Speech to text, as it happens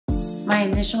My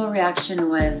initial reaction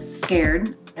was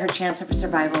scared. Her chance of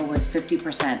survival was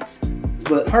 50%.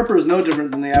 But Harper is no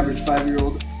different than the average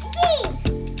 5-year-old.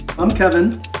 I'm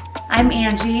Kevin. I'm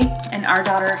Angie, and our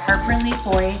daughter Harper Lee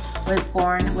Foy was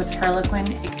born with Harlequin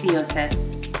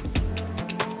Ichthyosis.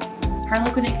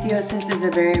 Harlequin Ichthyosis is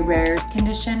a very rare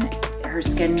condition. Her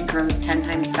skin grows 10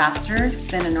 times faster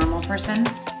than a normal person.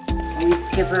 We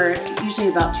give her usually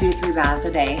about 2 to 3 baths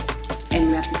a day, and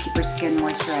we have to keep her skin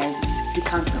moisturized. We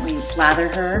constantly slather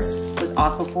her with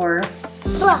Aquaphor.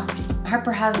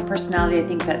 Harper has a personality I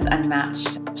think that's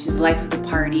unmatched. She's the life of the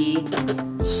party.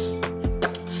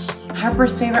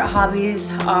 Harper's favorite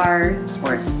hobbies are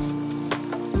sports.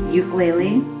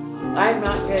 Ukulele. I'm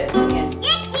not good at singing.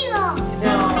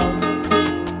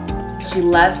 No. She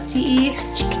loves to eat.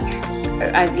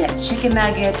 I get chicken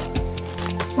nuggets.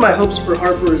 My hopes for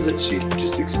Harper is that she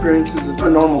just experiences a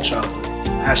normal childhood.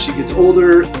 As she gets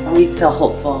older, we feel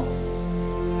hopeful.